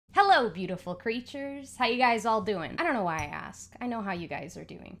Hello, beautiful creatures. How you guys all doing? I don't know why I ask. I know how you guys are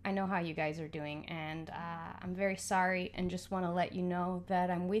doing. And I'm very sorry and just want to let you know that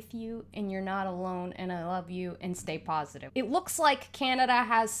I'm with you and you're not alone and I love you and stay positive. It looks like Canada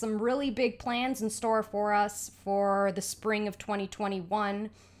has some really big plans in store for us for the spring of 2021.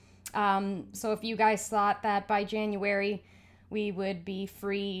 So if you guys thought that by January we would be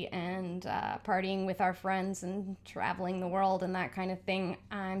free and partying with our friends and traveling the world and that kind of thing,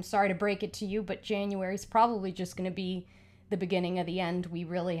 I'm sorry to break it to you, but January's probably just going to be the beginning of the end. We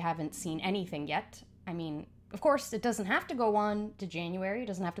really haven't seen anything yet. I mean, of course, it doesn't have to go on to January. It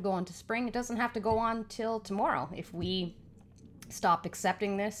doesn't have to go on to spring. It doesn't have to go on till tomorrow. If we stop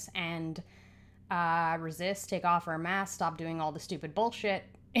accepting this and resist, take off our masks, stop doing all the stupid bullshit,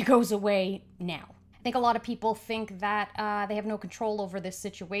 it goes away now. I think a lot of people think that they have no control over this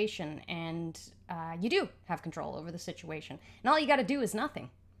situation, and you do have control over the situation. And all you gotta do is nothing.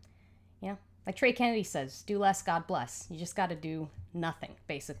 You know, like Trey Kennedy says, do less, God bless. You just gotta do nothing,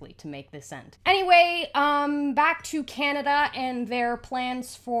 basically, to make this end. Anyway, back to Canada and their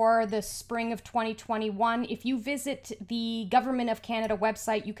plans for the spring of 2021. If you visit the Government of Canada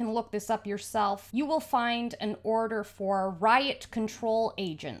website, you can look this up yourself. You will find an order for riot control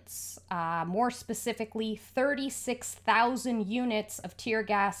agents. More specifically, 36,000 units of tear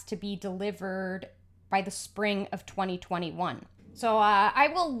gas to be delivered by the spring of 2021. So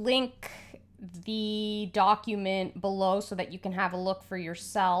I will link the document below so that you can have a look for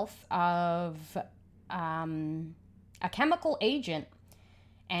yourself of a chemical agent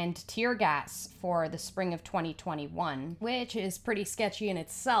and tear gas for the spring of 2021, which is pretty sketchy in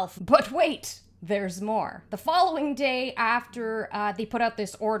itself. But wait, there's more. The following day after they put out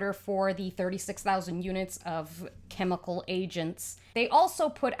this order for the 36,000 units of chemical agents, they also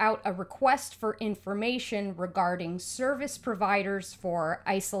put out a request for information regarding service providers for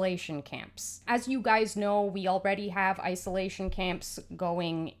isolation camps. As you guys know, we already have isolation camps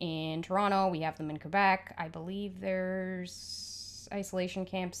going in Toronto. We have them in Quebec. I believe there's isolation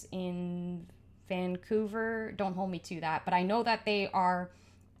camps in Vancouver. Don't hold me to that, but I know that they are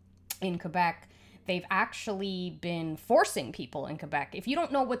in Quebec. They've actually been forcing people in Quebec. If you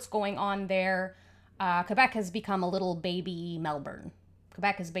don't know what's going on there, Quebec has become a little baby Melbourne.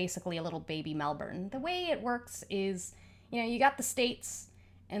 Quebec is basically a little baby Melbourne. The way it works is, you know, you got the States,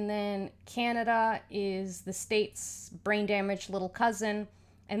 and then Canada is the States' brain-damaged little cousin,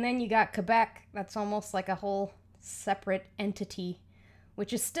 and then you got Quebec. That's almost like a whole separate entity,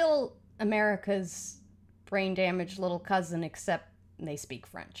 which is still America's brain-damaged little cousin, except they speak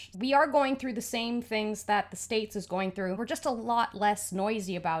French. We are going through the same things that the States is going through. We're just a lot less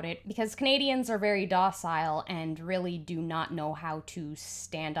noisy about it because Canadians are very docile and really do not know how to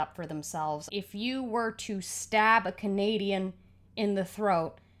stand up for themselves. If you were to stab a Canadian in the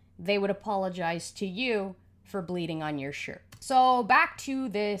throat, they would apologize to you for bleeding on your shirt. So back to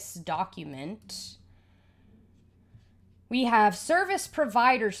this document. We have service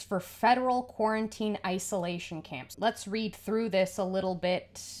providers for federal quarantine isolation camps. Let's read through this a little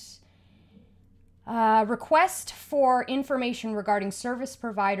bit. Request for information regarding service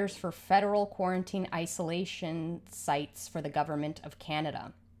providers for federal quarantine isolation sites for the Government of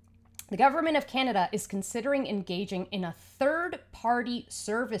Canada. The Government of Canada is considering engaging in a third-party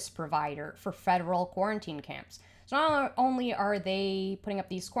service provider for federal quarantine camps. So not only are they putting up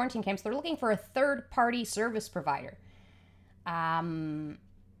these quarantine camps, they're looking for a third-party service provider.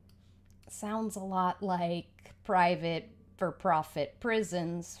 Sounds a lot like private for-profit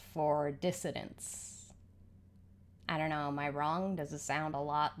prisons for dissidents. I don't know, am I wrong? Does it sound a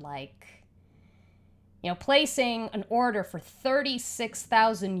lot like, you know, placing an order for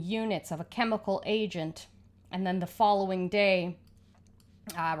 36,000 units of a chemical agent and then the following day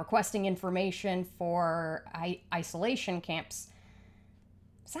requesting information for isolation camps?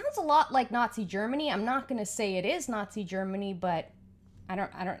 Sounds a lot like Nazi Germany. I'm not going to say it is Nazi Germany, but I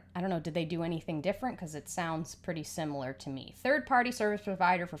don't know. Did they do anything different? Because it sounds pretty similar to me. Third-party service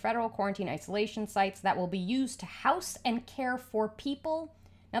provider for federal quarantine isolation sites that will be used to house and care for people.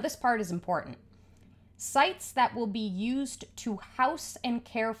 Now, this part is important. Sites that will be used to house and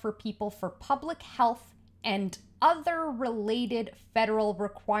care for people for public health and other related federal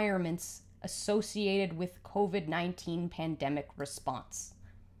requirements associated with COVID-19 pandemic response.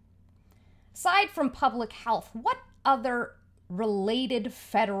 Aside from public health, what other related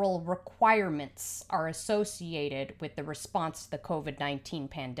federal requirements are associated with the response to the COVID-19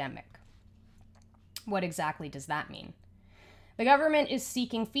 pandemic? What exactly does that mean? The government is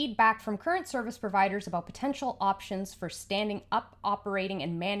seeking feedback from current service providers about potential options for standing up, operating,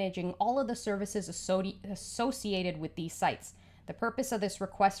 and managing all of the services associated with these sites. The purpose of this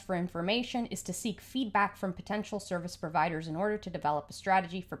request for information is to seek feedback from potential service providers in order to develop a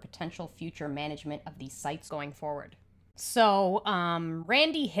strategy for potential future management of these sites going forward. So,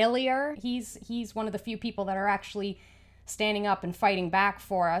 Randy Hillier, he's one of the few people that are actually standing up and fighting back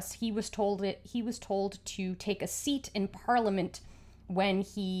for us. He was told to take a seat in Parliament when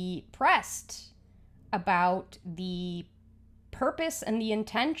he pressed about the purpose and the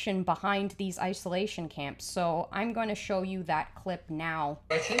intention behind these isolation camps. So I'm going to show you that clip now.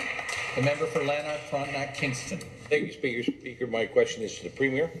 Question? The member for Lanark, Frontenac, Kingston. Thank you, Speaker. My question is to the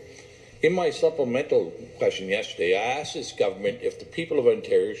Premier. In my supplemental question yesterday, I asked this government if the people of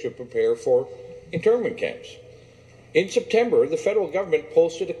Ontario should prepare for internment camps. In September, the federal government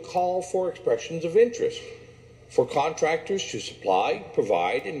posted a call for expressions of interest for contractors to supply,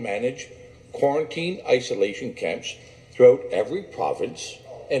 provide, and manage quarantine isolation camps throughout every province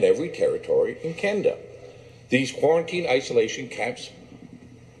and every territory in Canada. These quarantine isolation camps,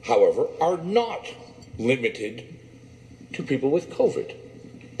 however, are not limited to people with COVID,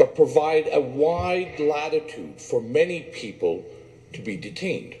 but provide a wide latitude for many people to be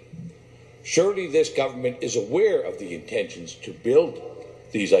detained. Surely this government is aware of the intentions to build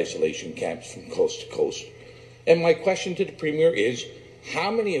these isolation camps from coast to coast. And my question to the Premier is, how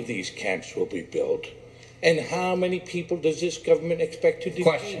many of these camps will be built, and how many people does this government expect to detain?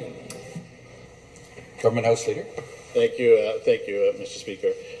 Question. Government House Leader. Thank you, Mr.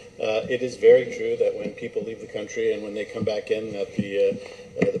 Speaker. It is very true that when people leave the country and when they come back in, that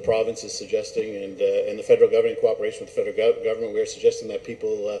the province is suggesting, and the federal government, in cooperation with the federal government, we are suggesting that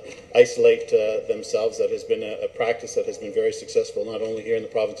people isolate themselves. That has been a practice that has been very successful, not only here in the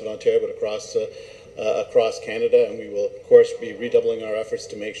province of Ontario, but across Canada. And we will, of course, be redoubling our efforts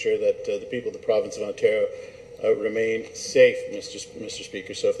to make sure that the people of the province of Ontario remain safe, Mr.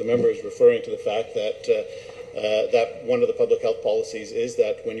 Speaker. So if the member is referring to the fact that that one of the public health policies is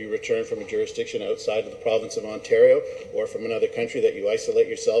that when you return from a jurisdiction outside of the province of Ontario or from another country, that you isolate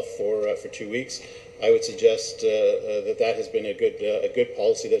yourself for 2 weeks, I would suggest that has been a good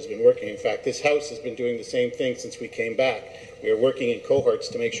policy that has been working. In fact, this House has been doing the same thing since we came back. We are working in cohorts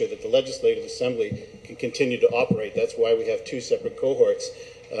to make sure that the Legislative Assembly can continue to operate. That's why we have 2 separate cohorts,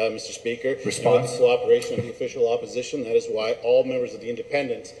 Mr. Speaker. Response. With the cooperation of the official opposition, that is why all members of the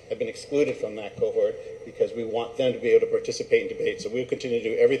Independents have been excluded from that cohort, because we want them to be able to participate in debate. So we'll continue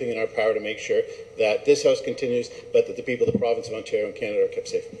to do everything in our power to make sure that this House continues, but that the people of the province of Ontario and Canada are kept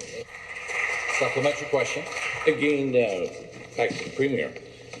safe. Supplementary question. Again, back to the Premier.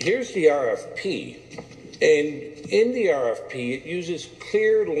 Here's the RFP, and in the RFP, it uses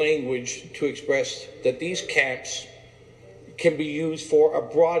clear language to express that these camps can be used for a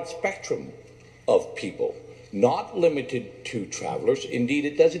broad spectrum of people, not limited to travelers. Indeed,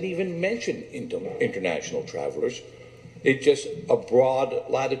 it doesn't even mention international travelers. It's just a broad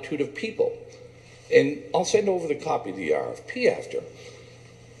latitude of people. And I'll send over the copy of the RFP after.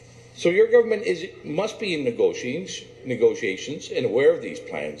 So your government must be in negotiations and aware of these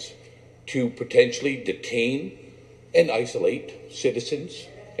plans to potentially detain and isolate citizens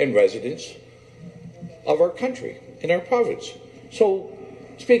and residents of our country in our province. So,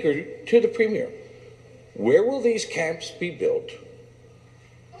 Speaker, to the Premier, where will these camps be built?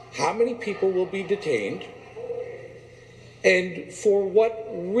 How many people will be detained? And for what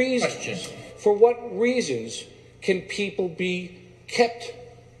reasons? For what reasons can people be kept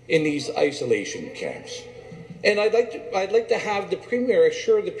in these isolation camps? And I'd like to have the Premier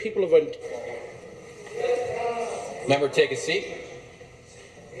assure the people of Ontario. Member, take a seat.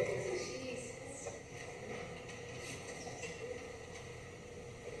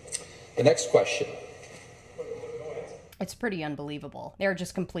 The next question. It's pretty unbelievable. They're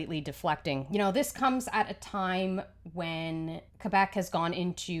just completely deflecting. You know, this comes at a time when Quebec has gone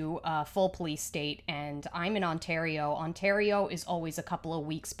into a full police state, and I'm in Ontario. Ontario is always a couple of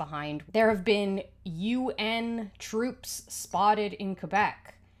weeks behind. There have been UN troops spotted in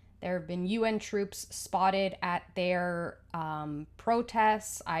Quebec. There have been UN troops spotted at their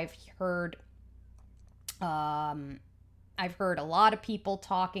protests. I've heard a lot of people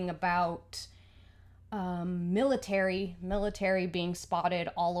talking about military being spotted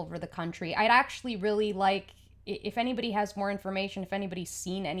all over the country. I'd actually really like, if anybody has more information, if anybody's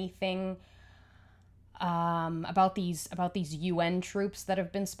seen anything about these UN troops that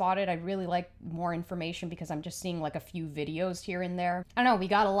have been spotted, I'd really like more information, because I'm just seeing like a few videos here and there. I don't know, we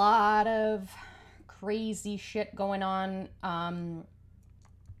got a lot of crazy shit going on.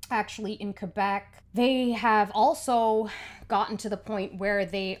 Actually, in Quebec, they have also gotten to the point where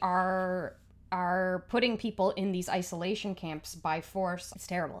they are are putting people in these isolation camps by force. It's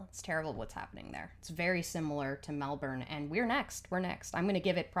terrible. It's terrible what's happening there. It's very similar to Melbourne, and we're next. We're next. I'm going to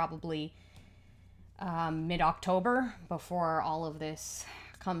give it probably mid-October before all of this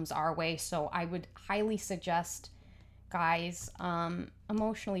comes our way. So I would highly suggest, guys,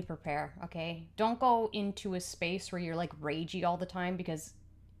 emotionally prepare, okay? Don't go into a space where you're like ragey all the time, because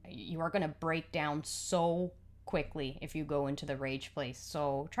you are going to break down so quickly if you go into the rage place.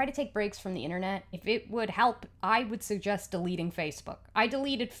 So try to take breaks from the internet. If it would help, I would suggest deleting Facebook. I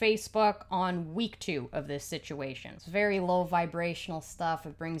deleted Facebook on week 2 of this situation. It's very low vibrational stuff.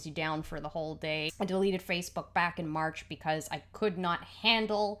 It brings you down for the whole day. I deleted Facebook back in March because I could not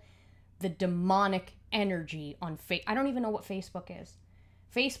handle the demonic energy on I don't even know what Facebook is.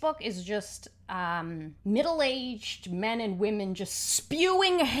 Facebook is just middle-aged men and women just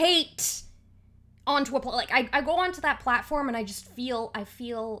spewing hate onto I go onto that platform and I feel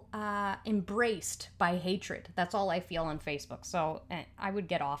embraced by hatred. That's all I feel on Facebook. So I would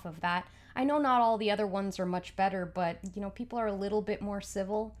get off of that. I know not all the other ones are much better, but you know, people are a little bit more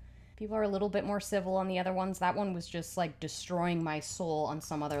civil. People are a little bit more civil on the other ones. That one was just like destroying my soul on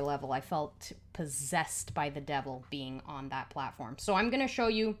some other level. I felt possessed by the devil being on that platform. So I'm going to show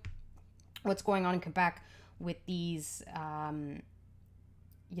you what's going on in Quebec with these,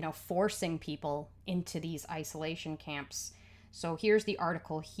 forcing people into these isolation camps. So here's the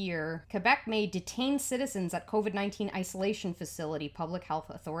article here. Quebec may detain citizens at COVID-19 isolation facility, public health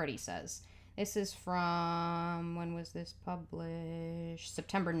authority says. This is from, when was this published?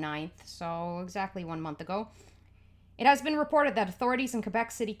 September 9th, so exactly 1 month ago. It has been reported that authorities in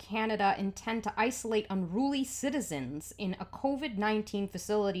Quebec City, Canada intend to isolate unruly citizens in a COVID-19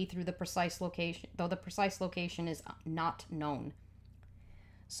 facility through the precise location, though the precise location is not known.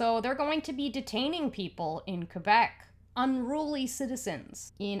 So they're going to be detaining people in Quebec, unruly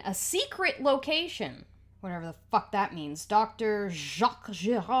citizens, in a secret location. Whatever the fuck that means. Dr. Jacques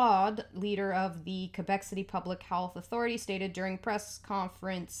Girard, leader of the Quebec City Public Health Authority, stated during press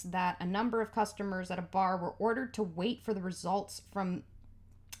conference that a number of customers at a bar were ordered to wait for the results from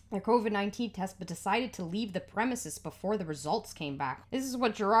their COVID-19 test, but decided to leave the premises before the results came back. This is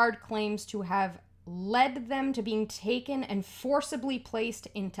what Girard claims to have led them to being taken and forcibly placed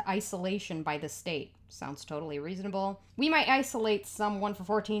into isolation by the state. Sounds totally reasonable. We might isolate someone for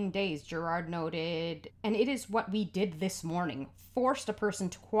 14 days, Girard noted, and it is what we did this morning. Forced a person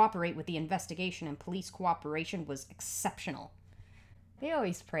to cooperate with the investigation, and police cooperation was exceptional. They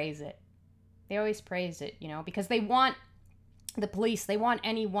always praise it. They always praise it, because they want the police, they want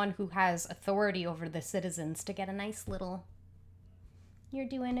anyone who has authority over the citizens to get a nice little, "You're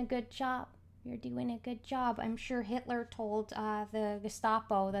doing a good job. You're doing a good job." I'm sure Hitler told the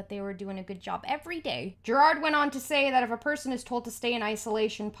Gestapo that they were doing a good job every day. Girard went on to say that if a person is told to stay in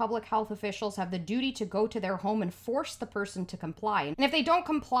isolation, public health officials have the duty to go to their home and force the person to comply. And if they don't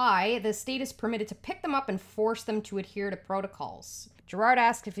comply, the state is permitted to pick them up and force them to adhere to protocols. Girard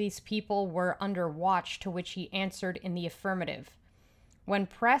asked if these people were under watch, to which he answered in the affirmative. When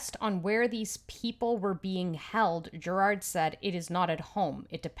pressed on where these people were being held, Girard said, "It is not at home.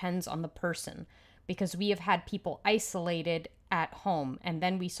 It depends on the person. Because we have had people isolated at home, and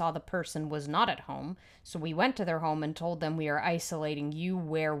then we saw the person was not at home, so we went to their home and told them we are isolating you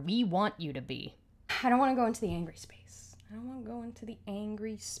where we want you to be." I don't want to go into the angry space. I don't want to go into the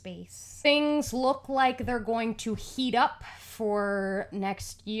angry space. Things look like they're going to heat up for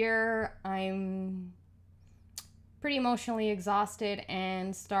next year. I'm pretty emotionally exhausted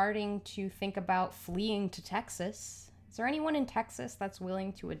and starting to think about fleeing to Texas. Is there anyone in Texas that's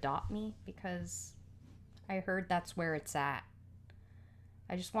willing to adopt me? Because I heard that's where it's at.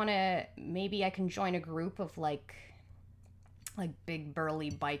 I just want to, maybe I can join a group of like big burly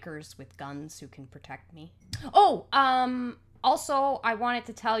bikers with guns who can protect me. Oh, also I wanted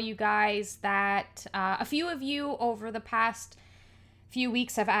to tell you guys that a few of you over the past few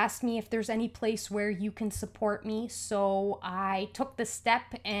weeks have asked me if there's any place where you can support me, so I took the step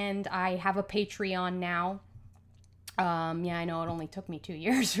and I have a Patreon now. Yeah, I know it only took me 2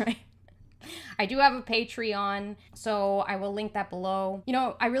 years, right? I do have a Patreon, so I will link that below.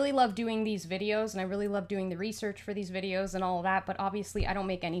 I really love doing these videos, and I really love doing the research for these videos and all of that, but obviously I don't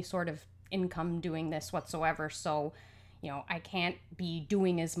make any sort of income doing this whatsoever, so I can't be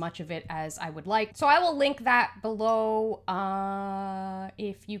doing as much of it as I would like. So I will link that below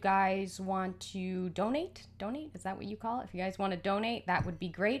if you guys want to donate. Donate? Is that what you call it? If you guys want to donate, that would be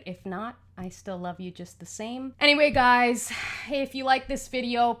great. If not, I still love you just the same. Anyway, guys, if you like this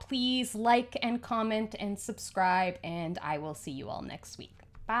video, please like and comment and subscribe, and I will see you all next week.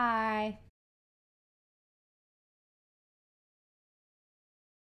 Bye.